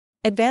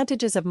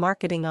Advantages of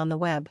marketing on the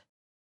web.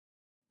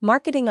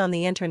 Marketing on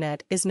the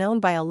internet is known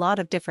by a lot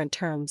of different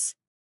terms.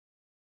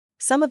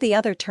 Some of the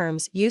other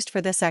terms used for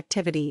this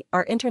activity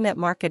are internet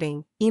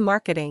marketing,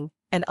 e-marketing,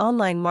 and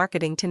online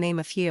marketing, to name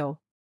a few.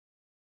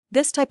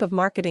 This type of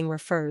marketing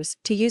refers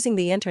to using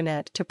the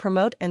internet to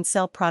promote and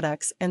sell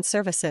products and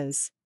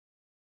services.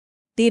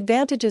 The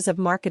advantages of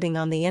marketing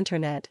on the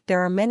internet.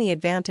 There are many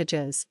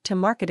advantages to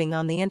marketing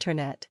on the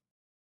internet.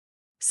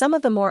 Some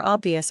of the more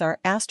obvious are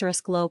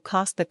low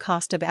cost. The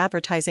cost of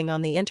advertising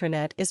on the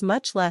internet is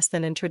much less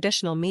than in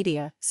traditional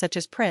media, such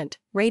as print,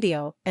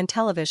 radio, and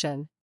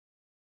television.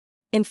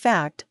 In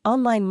fact,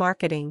 online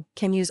marketing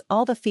can use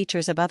all the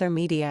features of other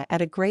media at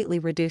a greatly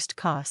reduced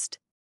cost.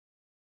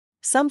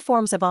 Some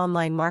forms of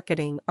online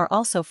marketing are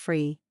also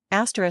free.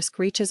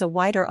 Reaches a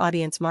wider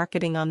audience.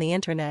 Marketing on the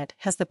internet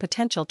has the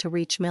potential to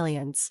reach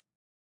millions.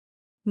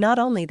 Not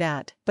only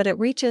that, but it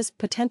reaches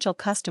potential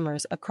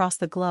customers across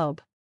the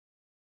globe.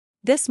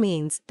 This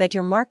means that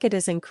your market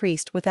is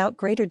increased without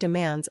greater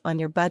demands on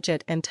your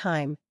budget and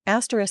time.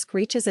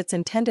 Reaches its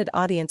intended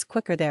audience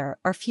quicker. There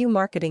are few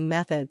marketing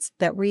methods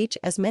that reach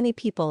as many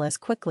people as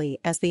quickly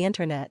as the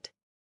internet.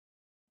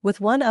 With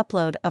one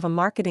upload of a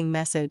marketing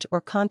message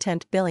or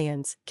content,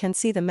 billions can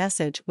see the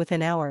message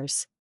within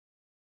hours.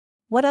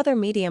 What other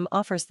medium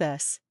offers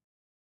this?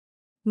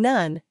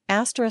 None.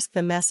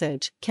 The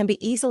message can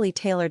be easily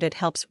tailored. It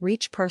helps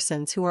reach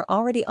persons who are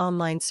already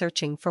online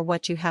searching for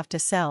what you have to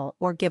sell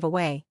or give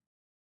away.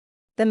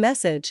 The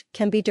message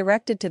can be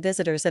directed to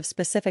visitors of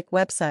specific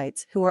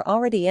websites who are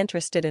already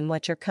interested in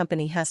what your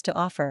company has to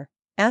offer.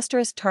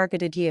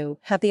 Targeted. You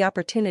have the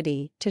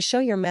opportunity to show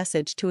your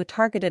message to a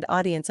targeted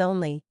audience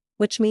only,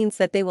 which means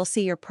that they will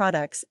see your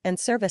products and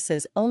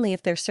services only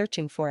if they're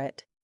searching for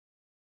it.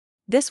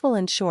 This will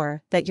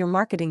ensure that your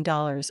marketing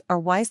dollars are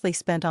wisely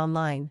spent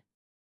online.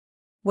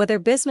 Whether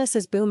business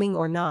is booming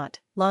or not,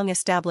 long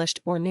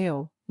established or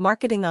new,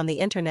 marketing on the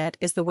internet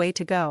is the way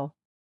to go.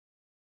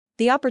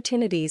 The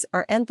opportunities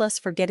are endless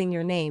for getting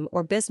your name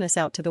or business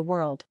out to the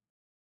world.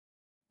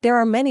 There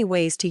are many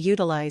ways to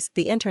utilize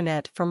the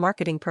internet for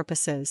marketing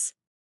purposes.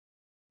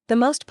 The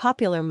most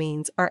popular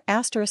means are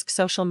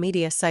social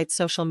media sites.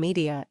 Social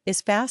media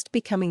is fast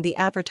becoming the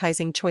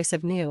advertising choice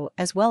of new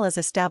as well as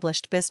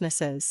established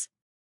businesses.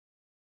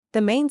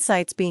 The main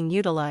sites being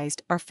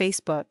utilized are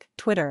Facebook,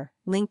 Twitter,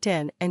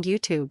 LinkedIn, and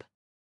YouTube.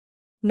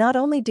 Not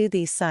only do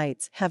these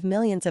sites have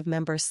millions of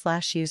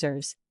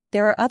members/users,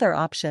 there are other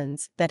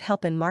options that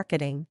help in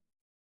marketing.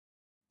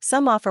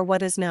 Some offer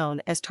what is known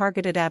as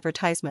targeted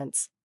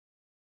advertisements.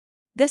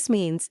 This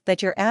means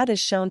that your ad is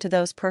shown to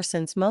those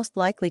persons most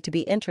likely to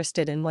be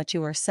interested in what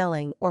you are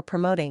selling or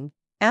promoting.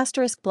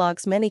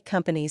 Blogs. Many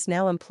companies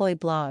now employ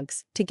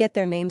blogs to get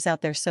their names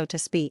out there, so to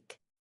speak.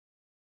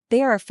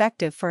 They are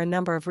effective for a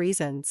number of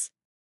reasons.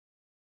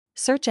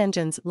 Search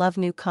engines love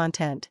new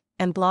content,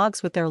 and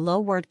blogs with their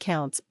low word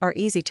counts are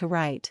easy to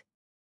write.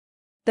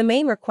 The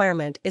main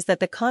requirement is that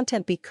the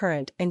content be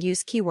current and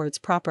use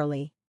keywords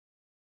properly.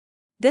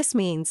 This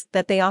means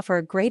that they offer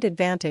a great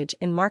advantage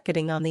in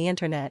marketing on the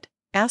internet.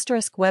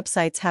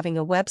 Websites. Having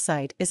a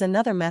website is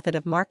another method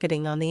of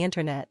marketing on the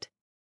internet.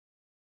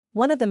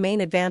 One of the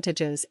main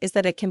advantages is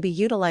that it can be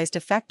utilized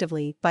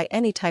effectively by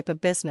any type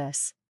of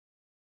business.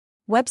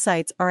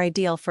 Websites are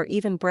ideal for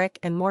even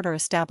brick-and-mortar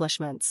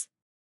establishments.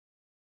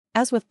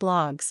 As with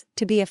blogs,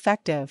 to be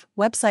effective,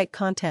 website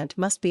content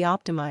must be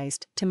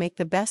optimized to make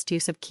the best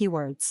use of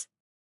keywords.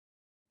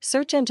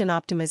 Search engine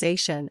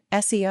optimization,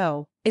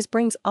 SEO,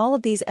 brings all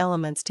of these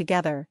elements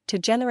together to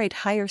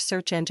generate higher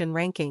search engine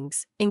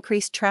rankings,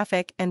 increase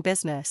traffic and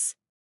business.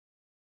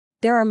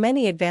 There are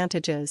many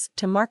advantages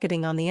to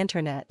marketing on the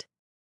internet.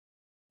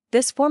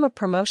 This form of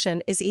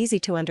promotion is easy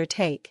to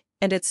undertake,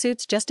 and it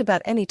suits just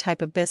about any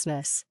type of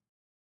business.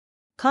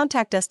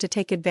 Contact us to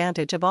take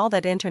advantage of all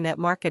that internet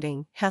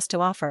marketing has to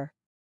offer.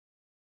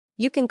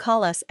 You can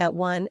call us at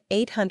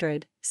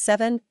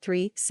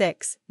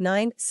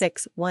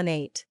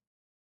 1-800-736-9618.